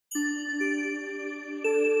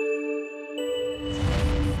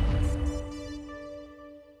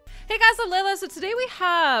guys, I'm Leila. So today we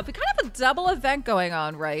kind of a double event going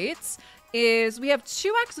on, right? Is we have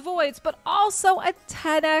 2x voids, but also a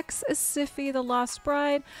 10x Siphi the Lost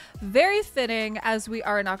Bride. Very fitting as we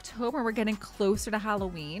are in October. We're getting closer to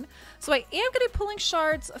Halloween. So I am going to be pulling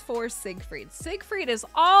shards for Siegfried. Siegfried is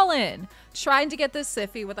all in, trying to get this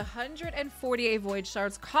Siphi with 148 void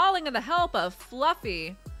shards, calling in the help of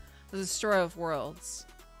Fluffy, the Destroyer of Worlds,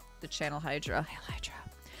 the Channel Hydra. Hail Hydra.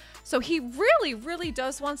 So he really, really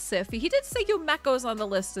does want Siphi. He did say Yumeko's on the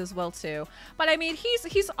list as well too. But I mean,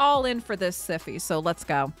 he's all in for this Siphi. So let's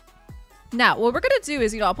go. Now, what we're going to do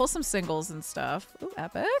is, I'll pull some singles and stuff. Ooh,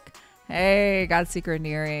 epic. Hey, got Secret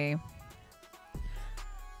Neri.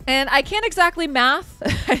 And I can't exactly math.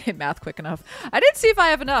 I didn't math quick enough. I didn't see if I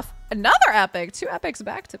have enough. Another epic. 2 epics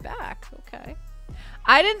back to back. Okay.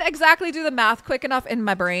 I didn't exactly do the math quick enough in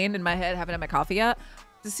my brain, in my head. Haven't had my coffee yet,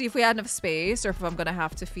 to see if we had enough space or if I'm gonna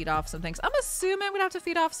have to feed off some things. I'm assuming I'm gonna have to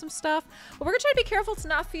feed off some stuff, but we're gonna try to be careful to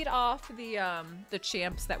not feed off the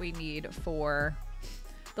champs that we need for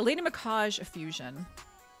the Lady Macaj fusion.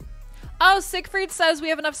 Oh, Siegfried says we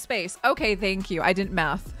have enough space. Okay, thank you. I didn't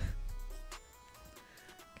math.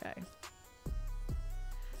 Okay.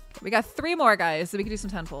 We got 3 more, guys, so we can do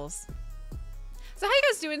some 10 pulls. So how you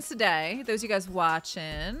guys doing today? Those of you guys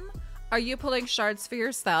watching, are you pulling shards for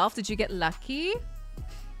yourself? Did you get lucky?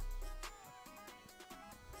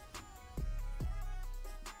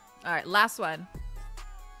 All right, last one.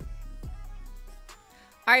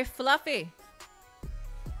 All right, Fluffy.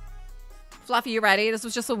 Fluffy, you ready? This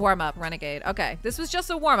was just a warm-up, Renegade. Okay, this was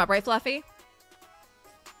just a warm-up, right, Fluffy?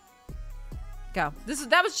 Go.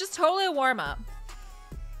 That was just totally a warm-up.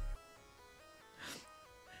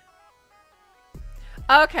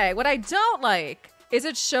 Okay, what I don't like is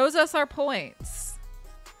it shows us our points.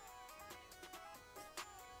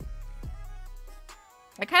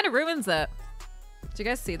 It kind of ruins it. Do you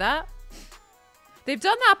guys see that? They've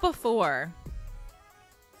done that before.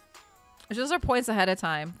 It shows our points ahead of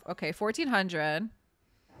time. Okay, 1400.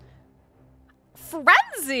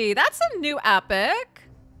 Frenzy! That's a new epic.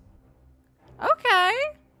 Okay.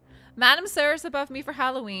 Madame Sarah's above me for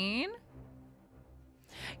Halloween.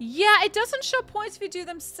 Yeah, it doesn't show points if you do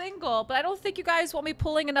them single, but I don't think you guys want me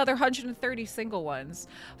pulling another 130 single ones.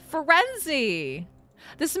 Frenzy!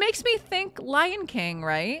 This makes me think Lion King,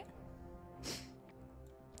 right?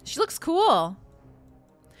 She looks cool.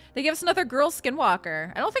 They give us another girl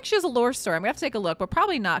skinwalker. I don't think she has a lore story. I'm gonna have to take a look, but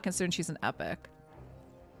probably not considering she's an epic.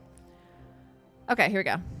 Okay, here we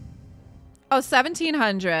go. Oh,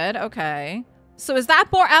 1700. Okay. So is that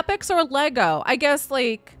more epics or Lego? I guess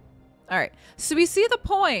like, all right. So we see the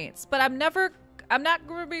points, but I'm not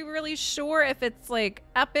gonna be really sure if it's like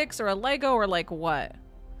epics or a Lego or like what.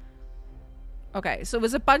 Okay, so it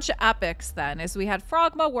was a bunch of epics then, as we had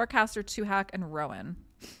Frogma, Warcaster, 2-Hack, and Rowan.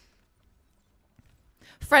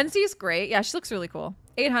 Frenzy's great. Yeah, she looks really cool.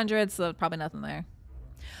 800, so probably nothing there.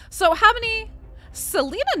 So how many?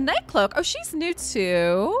 Selena Nightcloak. Oh, she's new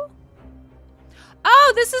too.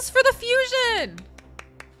 Oh, this is for the fusion.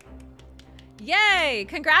 Yay,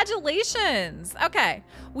 congratulations. Okay,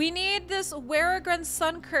 we need this Weregrin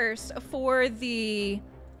Sun Curse for the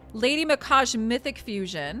Lady Macaj Mythic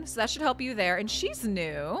Fusion. So that should help you there. And she's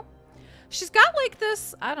new. She's got like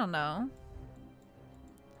this, I don't know,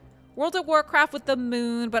 World of Warcraft with the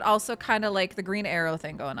moon, but also kind of like the green arrow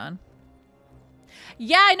thing going on.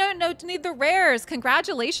 Yeah, I don't need the rares.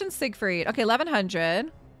 Congratulations, Siegfried. Okay,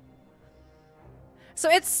 1100. So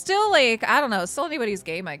it's still like, I don't know, it's still anybody's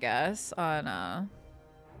game, I guess, on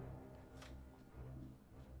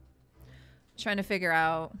trying to figure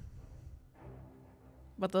out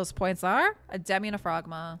what those points are. A Demi and a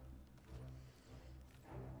Frogma.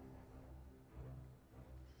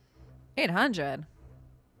 800.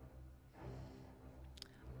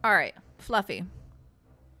 All right, Fluffy.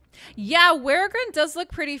 Yeah, Weregrin does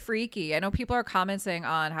look pretty freaky. I know people are commenting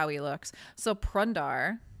on how he looks. So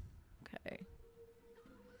Prundar. Okay.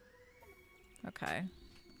 Okay.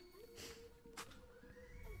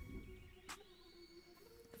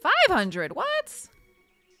 500. What?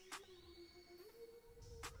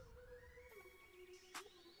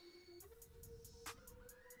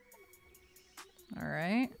 All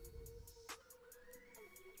right.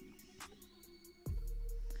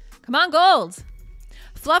 Come on, gold.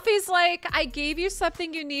 Fluffy's like, I gave you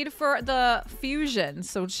something you need for the fusion,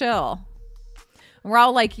 so chill. And we're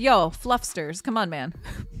all like, yo, Fluffsters. Come on, man.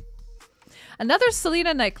 Another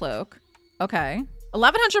Selena Nightcloak. Okay.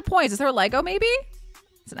 1100 points. Is there a Lego, maybe?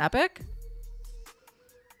 It's an epic.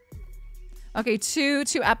 Okay, two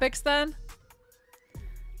epics then.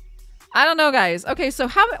 I don't know, guys. Okay, so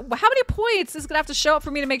how many points is gonna have to show up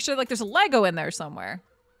for me to make sure like there's a Lego in there somewhere?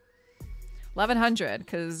 1100,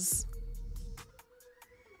 because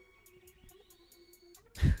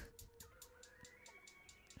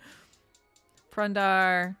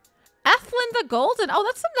Prundar. Ethlin the Golden. Oh,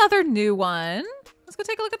 that's another new one. Let's go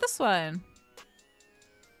take a look at this one.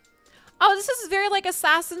 Oh, this is very like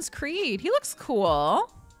Assassin's Creed. He looks cool.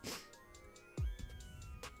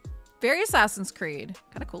 Very Assassin's Creed.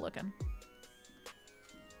 Kind of cool looking.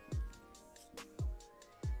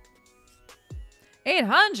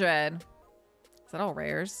 $800. Is that all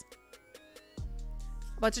rares?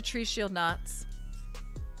 A bunch of tree shield knots.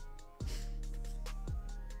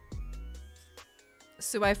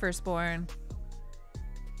 Suai Firstborn.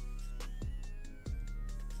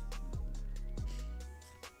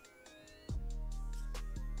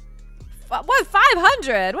 What?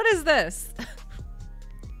 500? What is this?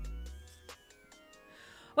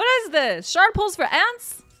 What is this? Shard pulls for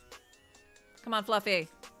ants? Come on, Fluffy.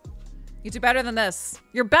 You do better than this.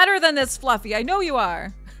 You're better than this, Fluffy. I know you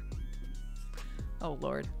are. Oh,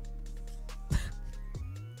 Lord.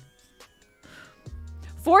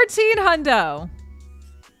 14 hundo.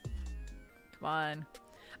 Come on.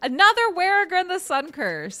 Another Weregrin the Sun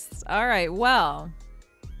Cursed. All right, well.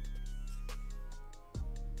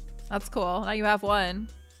 That's cool. Now you have one.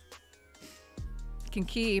 You can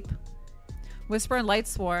keep. Whisper and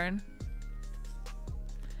Lightsworn.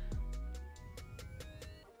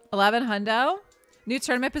 11 hundo. New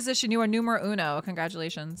tournament position. You are numero uno.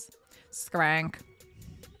 Congratulations. Skrank.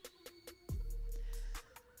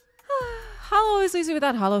 Hollow always leaves me with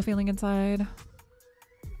that hollow feeling inside.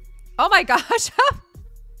 Oh my gosh.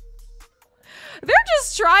 They're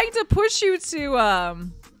just trying to push you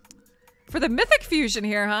to, for the mythic fusion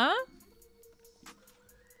here, huh?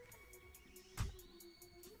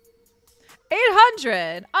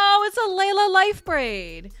 800. Oh, it's a Leila life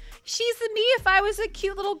braid. She's me if I was a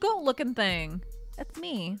cute little goat looking thing. That's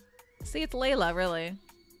me. See, it's Leila, really.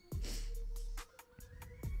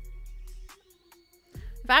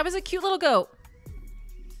 If I was a cute little goat,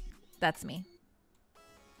 that's me.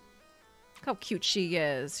 Look how cute she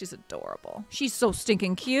is. She's adorable. She's so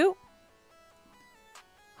stinking cute.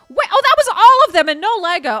 Wait, oh, that was all of them and no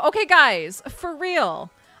Lego. Okay, guys, for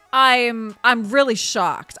real. I'm really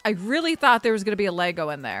shocked. I really thought there was going to be a Lego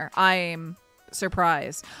in there. I'm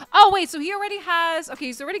surprised. Oh, wait, so he already has... Okay,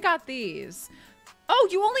 he's already got these. Oh,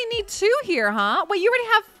 you only need 2 here, huh? Wait, you already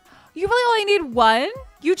have... You really only need 1?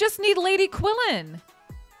 You just need Lady Quillen.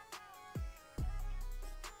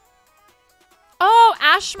 Oh,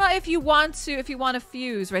 Ashma, if you want to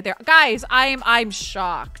fuse right there. Guys, I'm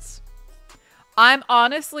shocked.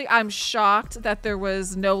 I'm shocked that there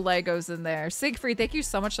was no Legos in there. Siegfried, thank you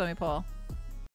so much. Let me pull.